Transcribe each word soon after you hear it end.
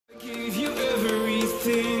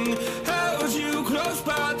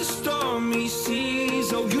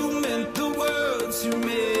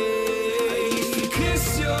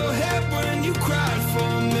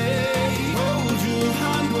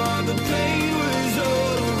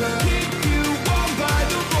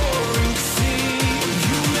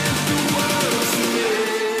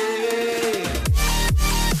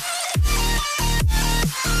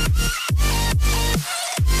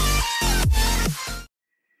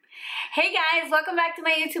Hey guys, welcome back to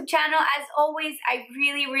my YouTube channel. As always, I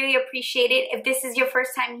really appreciate it. If this is your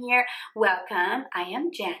first time here, welcome. I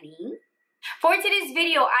am Jenny. For today's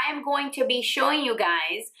video, I am going to be showing you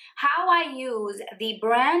guys how I use the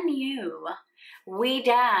brand new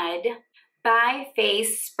Ouidad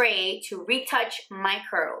Bi-Phase Spray to retouch my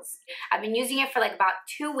curls. I've been using it for like about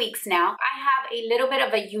 2 weeks now. I have a little bit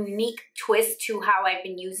of a unique twist to how I've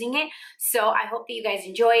been using it, so I hope that you guys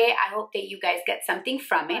enjoy it. I hope that you guys get something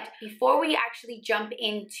from it. Before we actually jump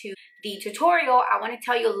into the tutorial, I want to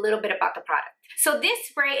tell you a little bit about the product. So this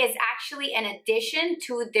spray is actually an addition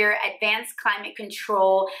to their advanced climate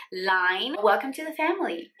control line. Welcome to the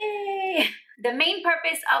family. Yay! The main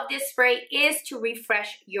purpose of this spray is to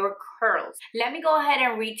refresh your curls. Let me go ahead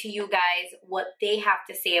and read to you guys what they have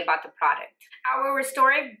to say about the product. Our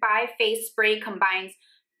Restorative Bi-Phase Spray combines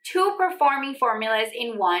 2 performing formulas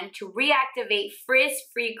in one to reactivate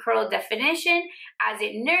frizz-free curl definition as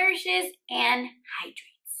it nourishes and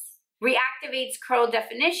hydrates. Reactivates curl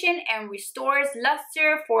definition and restores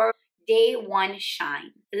luster for day 1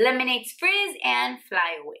 shine. Eliminates frizz and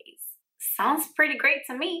flyaways. Sounds pretty great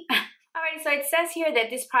to me. Alright, so it says here that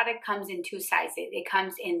this product comes in 2 sizes. It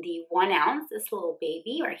comes in the 1 ounce, this little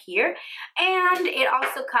baby right here, and it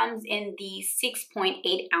also comes in the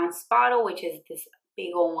 6.8 ounce bottle, which is this big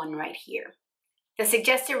old one right here. The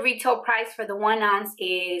suggested retail price for the 1 ounce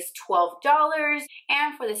is $12,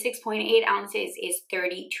 and for the 6.8 ounces is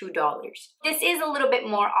 $32. This is a little bit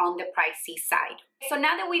more on the pricey side. So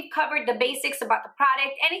now that we've covered the basics about the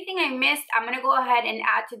product, anything I missed, I'm going to go ahead and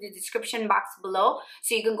add to the description box below,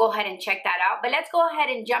 so you can go ahead and check that out. But let's go ahead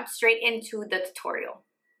and jump straight into the tutorial.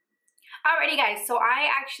 Alrighty guys, so I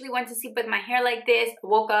actually went to sleep with my hair like this,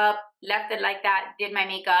 woke up, left it like that, did my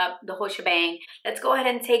makeup, the whole shebang. Let's go ahead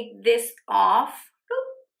and take this off.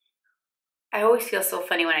 I always feel so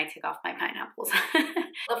funny when I take off my pineapples.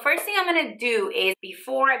 The first thing I'm gonna do is,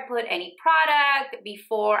 before I put any product,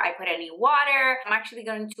 before I put any water, I'm actually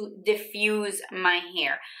going to diffuse my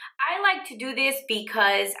hair. I like to do this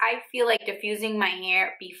because I feel like diffusing my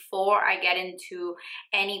hair before I get into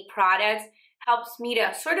any products helps me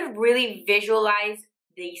to sort of really visualize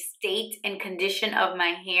the state and condition of my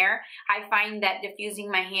hair. I find that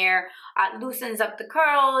diffusing my hair loosens up the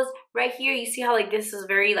curls. Right here, you see how like this is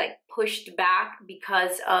very like pushed back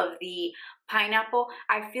because of the pineapple.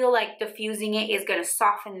 I feel like diffusing it is going to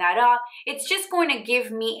soften that up. It's just going to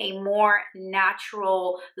give me a more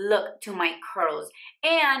natural look to my curls.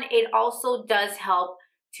 And it also does help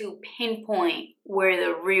to pinpoint where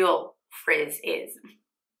the real frizz is.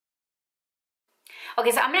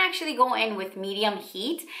 Okay, so I'm gonna actually go in with medium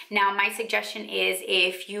heat. Now, my suggestion is,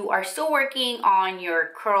 if you are still working on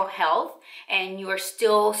your curl health and you are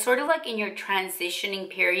still sort of like in your transitioning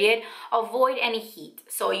period, avoid any heat.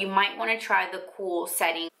 So you might wanna try the cool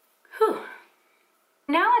setting. Whew.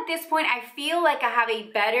 Now at this point, I feel like I have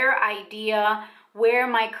a better idea where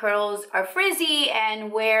my curls are frizzy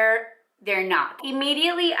and where they're not.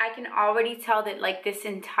 Immediately, I can already tell that like this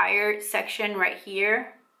entire section right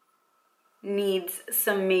here needs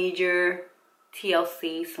some major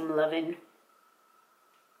TLC, some loving.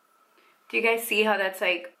 Do you guys see how that's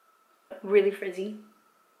like really frizzy?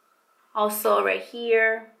 Also right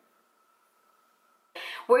here.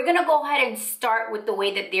 We're gonna go ahead and start with the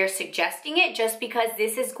way that they're suggesting it, just because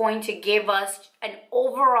this is going to give us an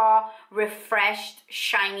overall refreshed,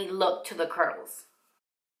 shiny look to the curls.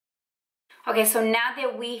 Okay, so now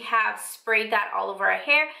that we have sprayed that all over our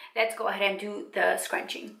hair, let's go ahead and do the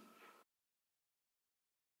scrunching.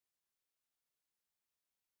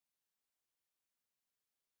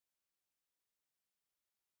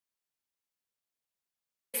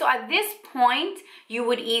 So at this point, you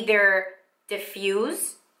would either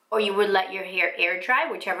diffuse or you would let your hair air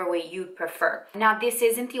dry, whichever way you prefer. Now, this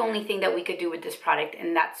isn't the only thing that we could do with this product,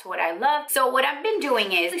 and that's what I love. So what I've been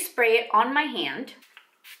doing is spray it on my hand.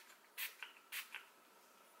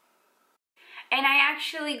 And I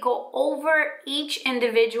actually go over each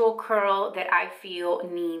individual curl that I feel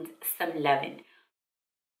needs some loving.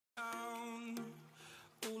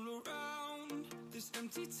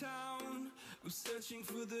 I'm searching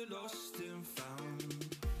for the lost and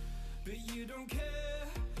found, but you don't care,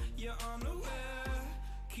 you're unaware.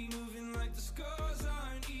 Keep moving like the scars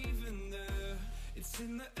aren't even there. It's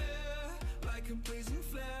in the air like a blazing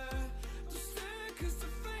flare. Don't stare, 'cause the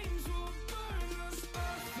flames will burn us.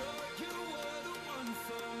 I thought you were the one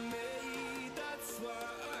for me. That's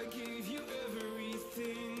why I gave you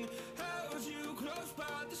everything. Held you close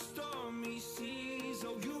by the stormy seas.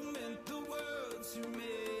 Oh, you meant the world to me.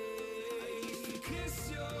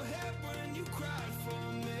 Kiss your head when you cried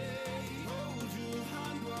for me. Hold your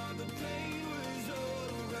hand while the pain was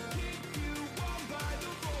over. Keep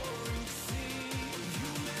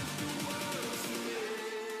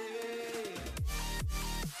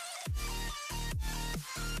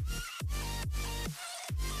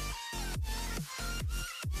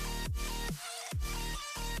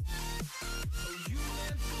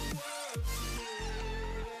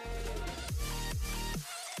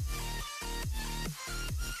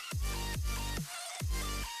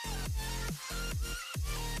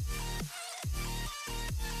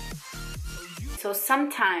So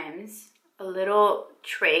sometimes a little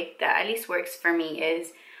trick that at least works for me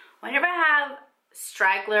is whenever I have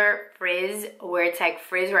straggler frizz, where it's like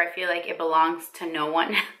frizz where I feel like it belongs to no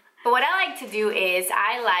one. But what I like to do is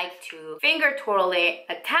I like to finger twirl it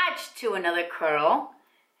attached to another curl,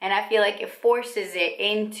 and I feel like it forces it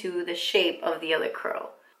into the shape of the other curl.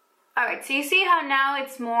 All right, so you see how now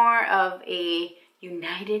it's more of a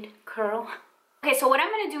united curl? Okay, so what I'm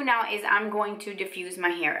gonna do now is I'm going to diffuse my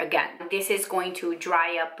hair again. This is going to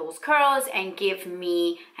dry up those curls and give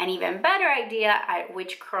me an even better idea at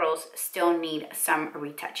which curls still need some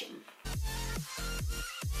retouching.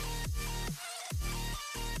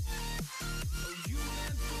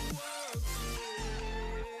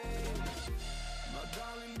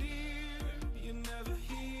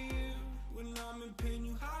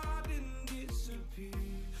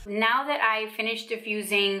 Now that I finished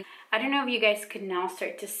diffusing, I don't know if you guys could now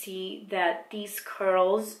start to see that these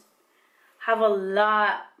curls have a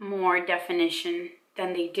lot more definition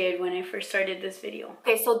than they did when I first started this video.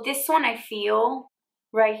 Okay, so this one I feel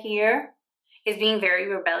right here is being very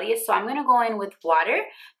rebellious. So I'm gonna go in with water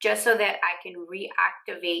just so that I can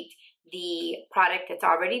reactivate the product that's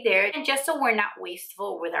already there. And just so we're not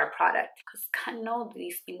wasteful with our product, because God knows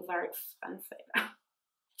these things are expensive.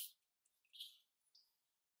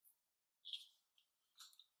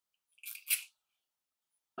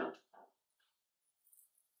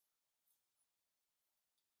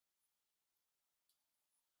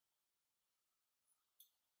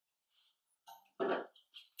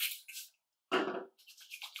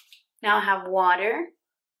 Now I have water,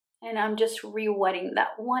 and I'm just re-wetting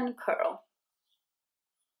that one curl.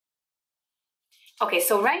 Okay,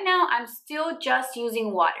 so right now I'm still just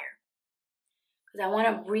using water because I want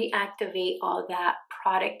to reactivate all that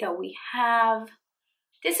product that we have.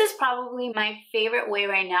 This is probably my favorite way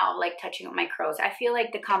right now of like touching up my curls. I feel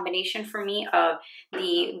like the combination for me of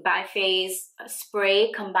the biphase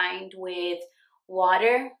spray combined with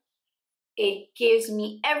water, it gives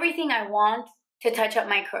me everything I want to touch up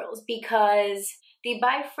my curls, because the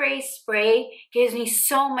biphase spray gives me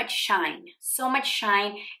so much shine,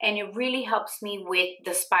 and it really helps me with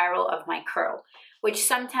the spiral of my curl, which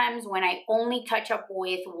sometimes when I only touch up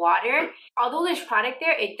with water, although there's product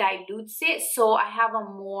there, it dilutes it, so I have a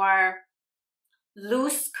more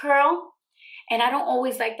loose curl. And I don't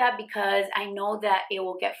always like that because I know that it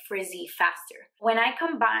will get frizzy faster. When I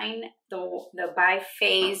combine the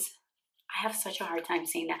biphase, I have such a hard time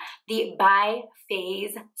saying that, the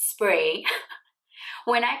biphase spray,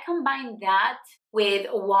 when I combine that with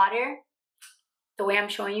water, the way I'm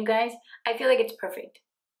showing you guys, I feel like it's perfect.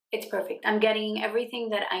 It's perfect. I'm getting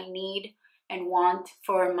everything that I need and want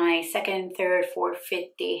for my second, third, fourth,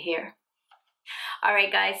 fifth day hair. All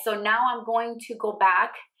right, guys, so now I'm going to go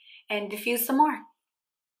back and diffuse some more.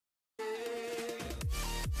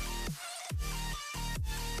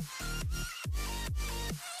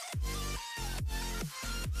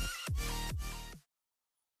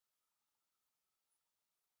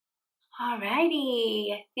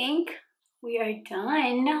 Alrighty, I think we are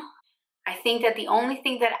done. I think that the only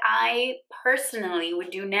thing that I personally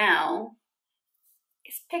would do now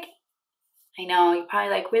is pick it. I know, you're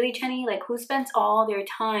probably like, really, Jenny? Like, who spends all their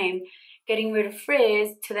time getting rid of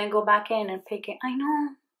frizz to then go back in and pick it? I know.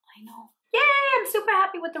 Yay, I'm super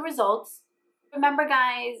happy with the results. Remember,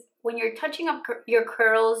 guys, when you're touching up your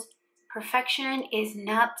curls, perfection is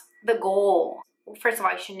not the goal. First of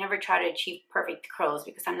all, you should never try to achieve perfect curls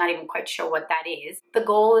because I'm not even quite sure what that is. The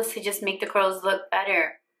goal is to just make the curls look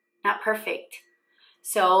better, not perfect.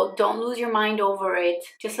 So don't lose your mind over it.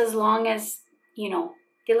 Just as long as, you know,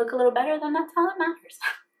 they look a little better, then that's all that matters.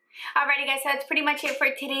 Alrighty, guys, so that's pretty much it for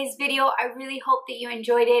today's video. I really hope that you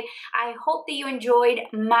enjoyed it. I hope that you enjoyed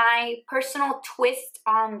my personal twist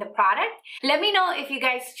on the product. Let me know if you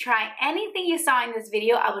guys try anything you saw in this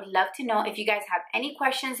video. I would love to know. If you guys have any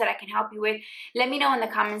questions that I can help you with, let me know in the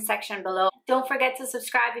comment section below. Don't forget to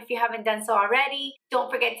subscribe if you haven't done so already.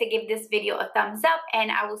 Don't forget to give this video a thumbs up,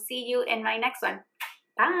 and I will see you in my next one.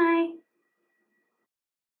 Bye.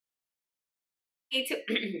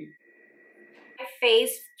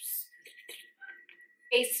 face,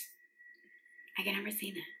 I can never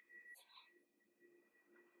say that.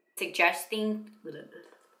 Suggesting.